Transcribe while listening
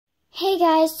Hey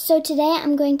guys, so today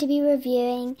I'm going to be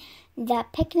reviewing the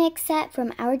picnic set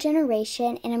from Our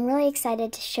Generation, and I'm really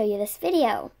excited to show you this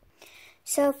video.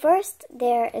 So first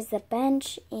there is the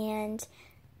bench and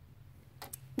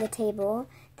the table.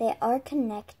 They are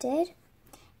connected.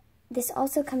 This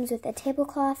also comes with a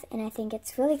tablecloth, and I think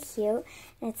it's really cute,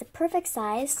 and it's a perfect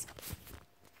size.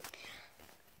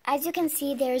 As you can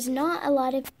see, there's not a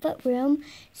lot of foot room,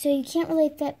 so you can't really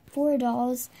fit 4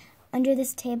 dolls under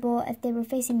this table. If they were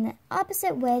facing the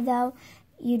opposite way, though,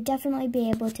 you'd definitely be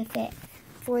able to fit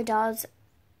 2 dolls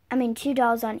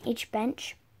on each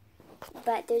bench.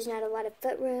 But there's not a lot of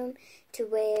foot room to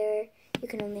where you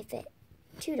can only fit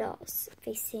 2 dolls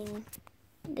facing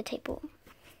the table.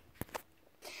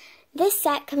 This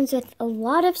set comes with a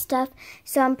lot of stuff,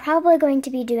 so I'm probably going to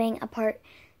be doing a part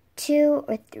 2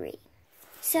 or 3.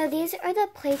 So these are the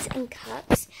plates and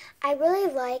cups. I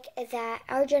really like that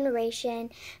Our Generation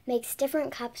makes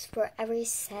different cups for every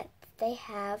set they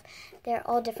have. They're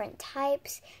all different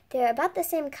types. They're about the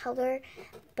same color,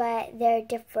 but they're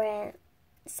different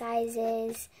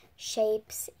sizes,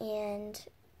 shapes, and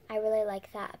I really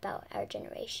like that about Our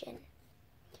Generation.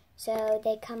 So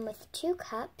they come with 2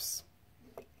 cups,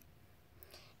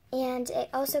 and it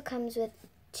also comes with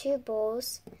 2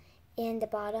 bowls, and the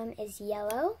bottom is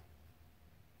yellow.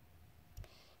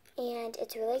 And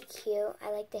it's really cute.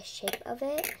 I like the shape of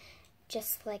it,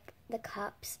 just like the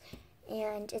cups.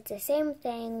 And it's the same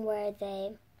thing where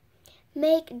they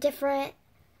make different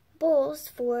bowls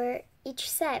for each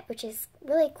set, which is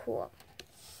really cool.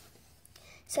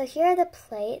 So here are the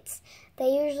plates. They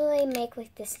usually make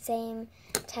like the same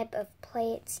type of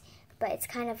plates, but it's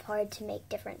kind of hard to make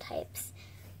different types.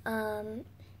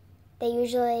 They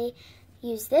usually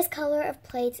use this color of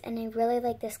plates, and I really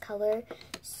like this color,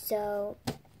 so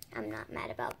I'm not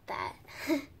mad about that.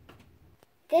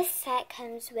 This set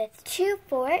comes with 2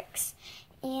 forks,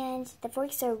 and the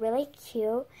forks are really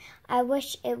cute. I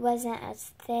wish it wasn't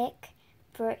as thick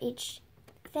for each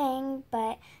thing,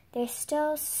 but they're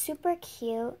still super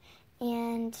cute,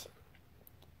 and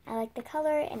I like the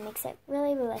color. It makes it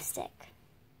really realistic.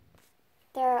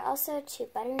 There are also 2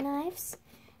 butter knives.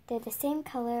 They're the same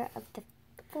color of the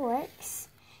forks,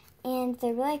 and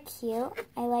they're really cute.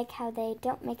 I like how they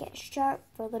don't make it sharp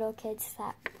for little kids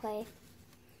that play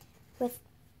with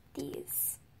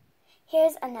these.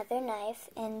 Here's another knife,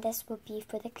 and this will be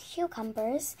for the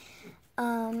cucumbers.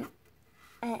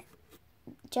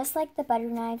 Just like the butter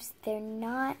knives, they're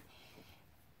not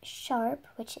sharp,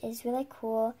 which is really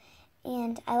cool.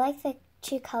 And I like the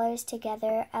 2 colors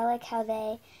together. I like how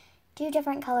they do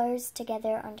different colors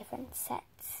together on different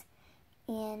sets,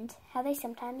 and how they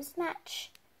sometimes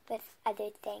match with other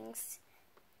things.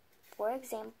 For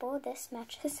example, this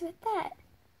matches with that.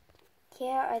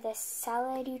 Here are the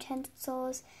salad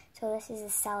utensils. So this is a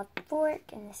salad fork,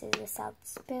 and this is a salad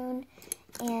spoon,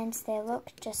 and they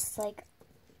look just like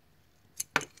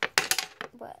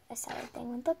what a salad thing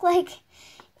would look like.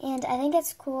 And I think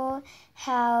it's cool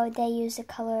how they use the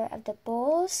color of the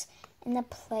bowls and the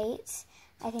plates.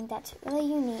 I think that's really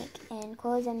unique and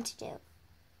cool of them to do.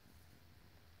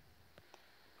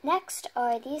 Next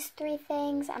are these 3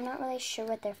 things. I'm not really sure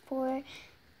what they're for.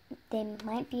 They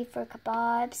might be for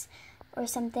kebabs or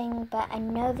something, but I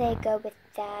know they go with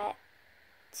that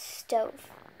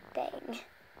stove thing.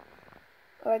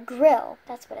 Or a grill,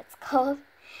 that's what it's called.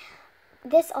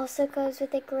 This also goes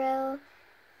with a grill.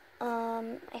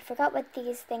 I forgot what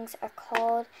these things are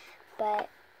called, but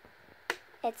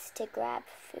it's to grab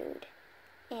food.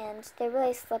 And they're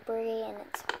really slippery, and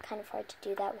it's kind of hard to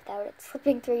do that without it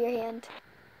slipping through your hand.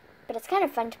 But it's kind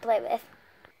of fun to play with.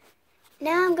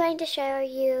 Now I'm going to show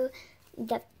you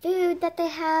the food that they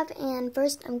have, and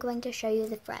first I'm going to show you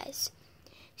the fries.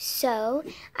 So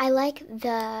I like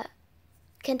the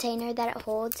container that it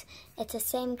holds. It's the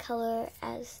same color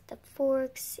as the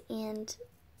forks and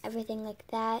everything like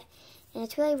that, and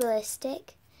it's really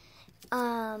realistic.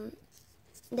 The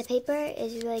paper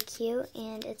is really cute,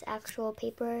 and it's actual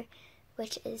paper,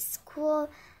 which is cool.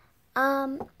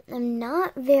 I'm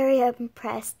not very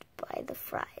impressed by the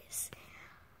fries.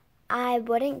 I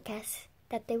wouldn't guess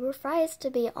that they were fries, to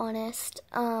be honest.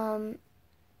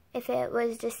 If it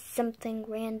was just something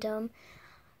random.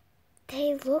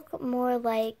 They look more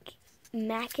like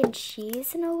mac and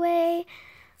cheese in a way.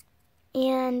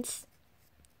 And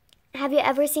have you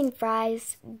ever seen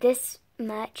fries this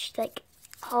much, like,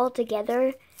 all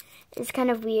together? It's kind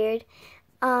of weird.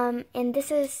 And this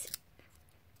is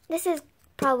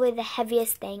probably the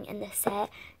heaviest thing in the set.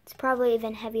 It's probably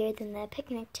even heavier than the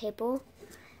picnic table,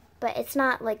 but it's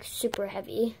not like super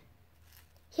heavy.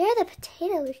 Here are the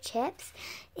potato chips,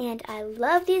 and I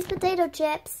love these potato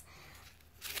chips.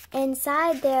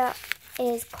 Inside there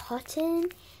is cotton,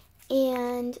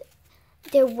 and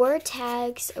there were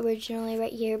tags originally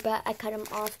right here, but I cut them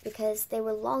off because they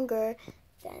were longer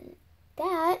than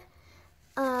that.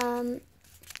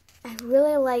 I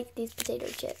really like these potato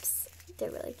chips.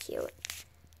 They're really cute.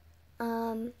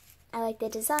 I like the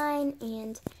design,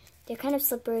 and they're kind of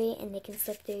slippery, and they can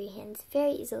slip through your hands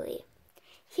very easily.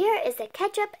 Here is the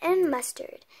ketchup and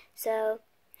mustard. So,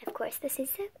 of course, this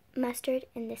is the mustard,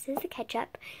 and this is the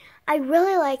ketchup. I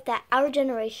really like that our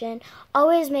generation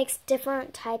always makes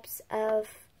different types of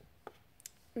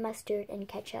mustard and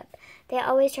ketchup. They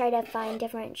always try to find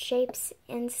different shapes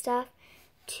and stuff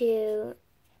to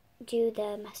do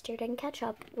the mustard and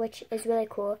ketchup, which is really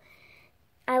cool.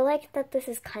 I like that this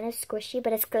is kind of squishy,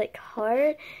 but it's like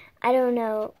hard. I don't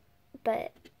know,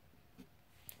 but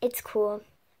it's cool.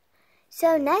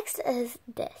 So next is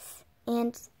this,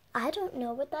 and I don't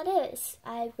know what that is.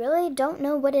 I really don't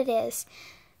know what it is.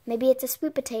 Maybe it's a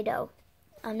sweet potato.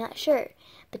 I'm not sure.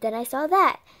 But then I saw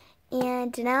that,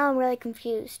 and now I'm really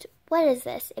confused. What is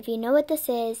this? If you know what this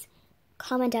is,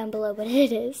 comment down below what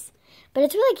it is. But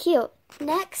it's really cute.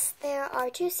 Next, there are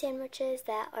two sandwiches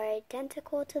that are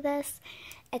identical to this.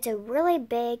 It's a really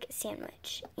big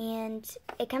sandwich, and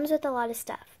it comes with a lot of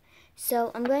stuff.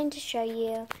 So I'm going to show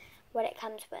you what it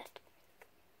comes with.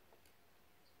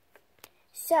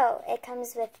 So it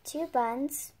comes with two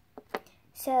buns.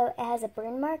 So it has a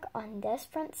burn mark on this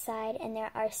front side, and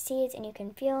there are seeds, and you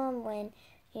can feel them when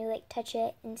you like touch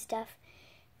it and stuff.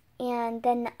 And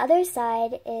then the other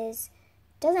side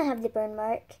doesn't have the burn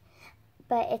mark,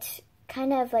 but it's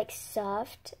kind of like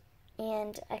soft,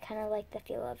 and I kind of like the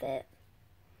feel of it.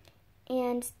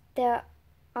 And there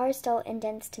are still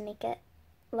indents to make it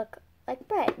look like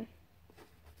bread.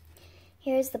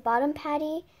 Here's the bottom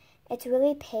patty. It's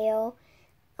really pale.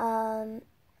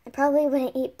 I probably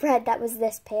wouldn't eat bread that was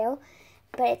this pale,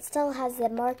 but it still has the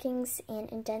markings and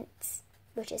indents,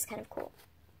 which is kind of cool.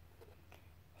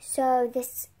 So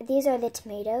these are the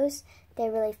tomatoes.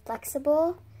 They're really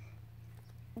flexible.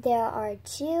 There are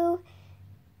two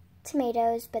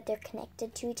tomatoes, but they're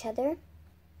connected to each other.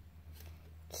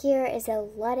 Here is a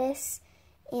lettuce,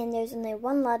 and there's only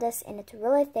one lettuce, and it's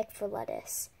really thick for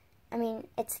lettuce. I mean,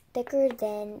 it's thicker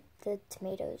than the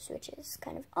tomatoes, which is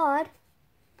kind of odd,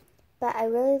 but I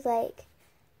really like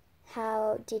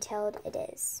how detailed it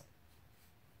is.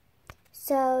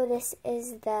 So this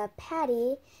is the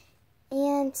patty,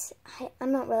 and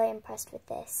I'm not really impressed with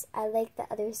this. I like the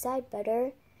other side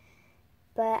better,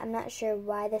 but I'm not sure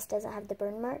why this doesn't have the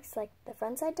burn marks like the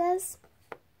front side does.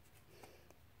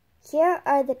 Here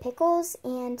are the pickles,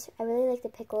 and I really like the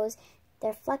pickles.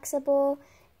 They're flexible,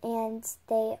 and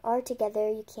they are together.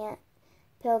 You can't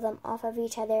peel them off of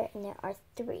each other, and there are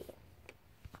three.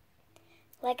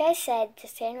 Like I said, the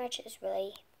sandwich is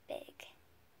really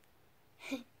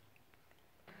big.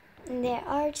 And there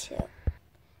are two.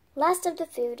 Last of the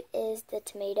food is the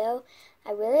tomato.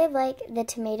 I really like the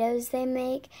tomatoes they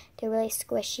make. They're really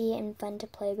squishy and fun to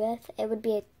play with. It would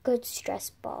be a good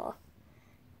stress ball.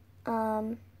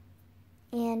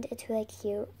 And it's really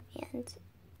cute, and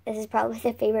this is probably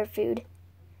the favorite food.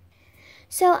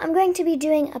 So I'm going to be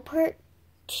doing a part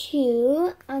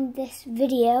 2 on this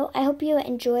video. I hope you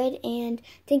enjoyed, and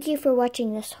thank you for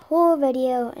watching this whole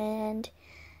video and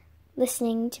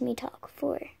listening to me talk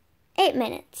for 8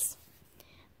 minutes.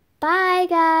 Bye,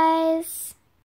 guys!